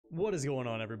What is going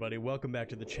on, everybody? Welcome back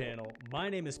to the channel. My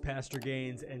name is Pastor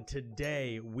Gaines, and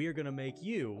today we're gonna make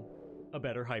you a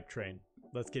better hype train.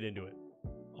 Let's get into it.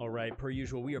 Alright, per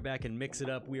usual, we are back in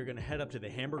Mixitup. We are gonna head up to the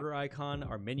hamburger icon,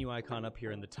 our menu icon up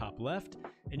here in the top left,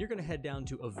 and you're gonna head down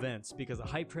to events, because a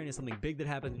hype train is something big that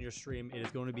happens in your stream. It is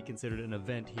going to be considered an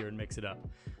event here in Mixitup.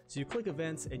 So you click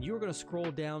events, and you're gonna scroll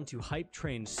down to hype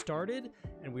train started,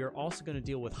 and we are also gonna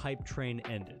deal with hype train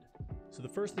ended. So the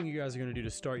first thing you guys are going to do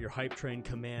to start your hype train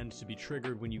command to be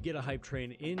triggered when you get a hype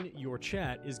train in your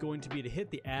chat is going to be to hit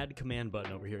the add command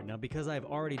button over here. Now, because I've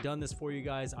already done this for you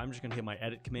guys, I'm just going to hit my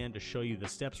edit command to show you the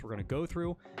steps we're going to go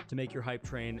through to make your hype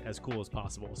train as cool as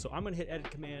possible. So I'm going to hit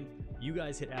edit command, you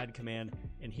guys hit add command,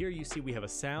 and here you see we have a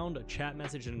sound, a chat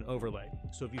message, and an overlay.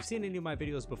 So if you've seen any of my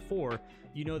videos before,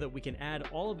 you know that we can add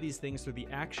all of these things through the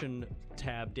action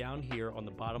tab down here on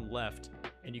the bottom left,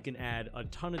 and you can add a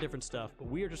ton of different stuff, but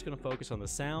we are just going to focus on the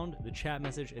sound, the chat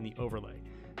message, and the overlay.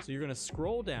 So you're going to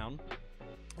scroll down,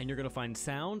 and you're going to find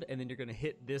sound, and then you're going to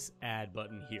hit this add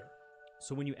button here.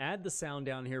 So when you add the sound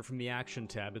down here from the action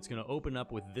tab, it's going to open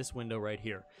up with this window right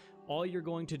here. All you're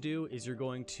going to do is you're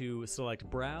going to select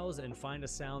browse and find a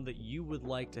sound that you would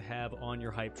like to have on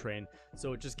your hype train.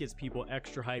 So it just gets people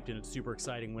extra hyped, and it's super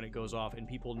exciting when it goes off and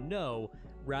people know,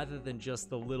 rather than just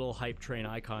the little hype train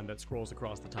icon that scrolls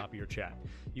across the top of your chat.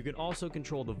 You can also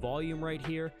control the volume right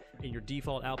here in your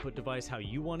default output device, how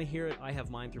you want to hear it. I have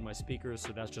mine through my speakers,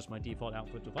 so that's just my default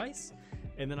output device.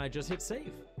 And then I just hit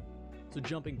save. So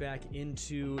jumping back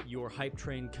into your hype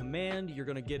train command, you're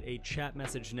going to get a chat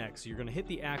message next. So you're going to hit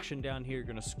the action down here, you're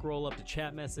going to scroll up to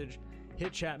chat message,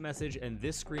 hit chat message, and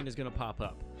this screen is going to pop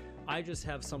up. I just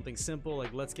have something simple,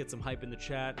 like let's get some hype in the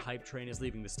chat, hype train is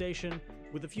leaving the station,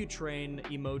 with a few train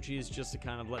emojis just to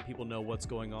kind of let people know what's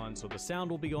going on. So the sound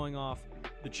will be going off,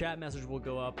 the chat message will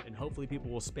go up, and hopefully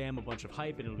people will spam a bunch of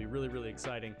hype, and it'll be really, really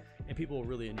exciting, and people will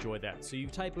really enjoy that. So you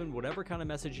type in whatever kind of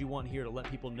message you want here to let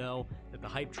people know that the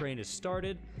hype train is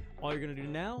started. All you're going to do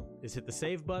now is hit the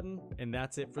save button, and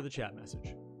that's it for the chat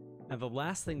message. Now, the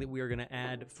last thing that we are going to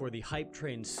add for the hype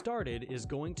train started is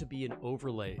going to be an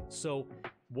overlay. So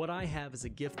what I have is a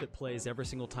GIF that plays every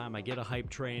single time I get a hype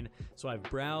train. So I've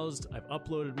browsed, I've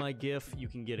uploaded my GIF. You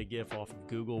can get a GIF off of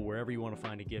Google, wherever you want to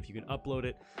find a GIF, you can upload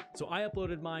it. So I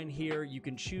uploaded mine here. You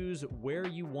can choose where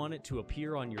you want it to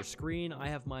appear on your screen. I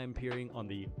have mine appearing on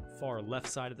the far left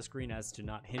side of the screen as to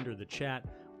not hinder the chat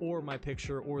or my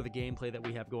picture or the gameplay that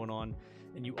we have going on.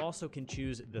 And you also can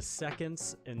choose the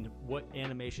seconds and what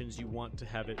animations you want to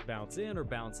have it bounce in or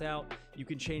bounce out. You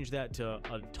can change that to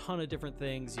a ton of different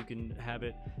things. You can have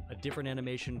it a different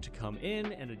animation to come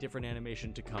in and a different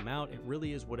animation to come out. It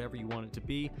really is whatever you want it to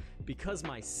be. Because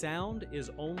my sound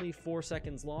is only 4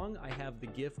 seconds long, I have the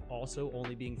GIF also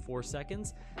only being 4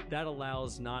 seconds. That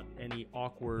allows not any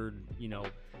awkward,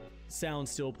 sound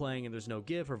still playing and there's no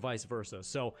GIF, or vice versa.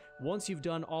 So once you've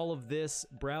done all of this,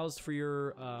 browsed for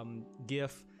your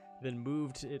GIF, then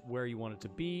moved it where you want it to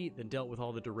be, then dealt with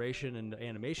all the duration and the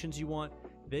animations you want,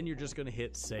 then you're just going to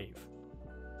hit save.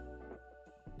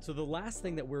 So the last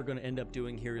thing that we're going to end up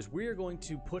doing here is we're going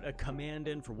to put a command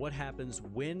in for what happens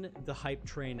when the hype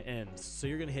train ends. So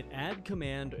you're going to hit add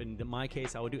command, and in my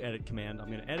case I will do edit command. I'm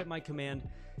going to edit my command,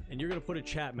 and you're going to put a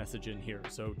chat message in here.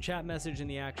 So chat message in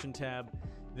the action tab,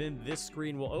 then this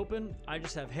screen will open. I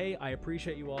just have, hey, I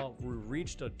appreciate you all. We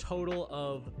reached a total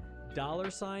of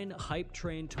 $ hype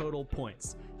train total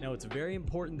points. Now it's very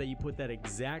important that you put that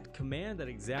exact command, that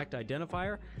exact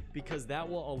identifier, because that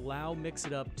will allow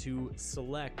Mixitup to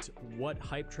select what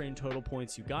hype train total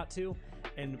points you got to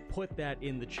and put that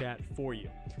in the chat for you.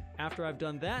 After I've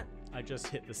done that, I just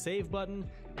hit the save button,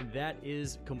 and that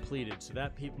is completed. So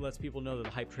that lets people know that the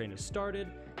hype train has started.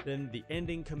 Then the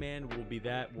ending command will be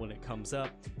that when it comes up.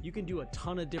 You can do a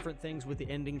ton of different things with the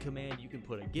ending command. You can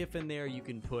put a GIF in there. You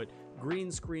can put green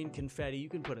screen confetti. You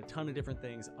can put a ton of different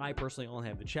things. I personally only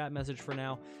have the chat message for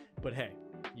now, but hey,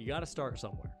 you got to start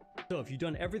somewhere. So if you've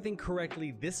done everything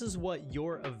correctly, this is what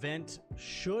your event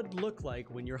should look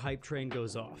like when your hype train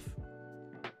goes off.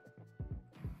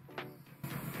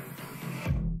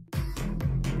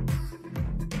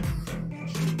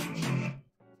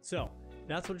 So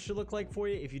that's what it should look like for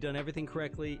you if you've done everything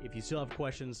correctly. If you still have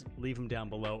questions, leave them down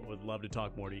below. I would love to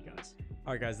talk more to you guys.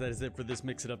 All right, guys, that is it for this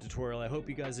Mixitup tutorial. I hope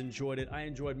you guys enjoyed it. I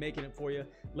enjoyed making it for you.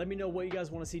 Let me know what you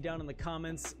guys want to see down in the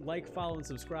comments. Like, follow, and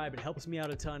subscribe. It helps me out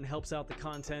a ton, helps out the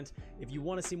content. If you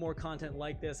want to see more content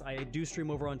like this, I do stream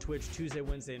over on Twitch Tuesday,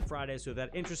 Wednesday, and Friday. So if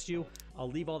that interests you,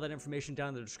 I'll leave all that information down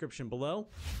in the description below.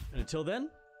 And until then,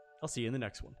 I'll see you in the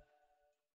next one.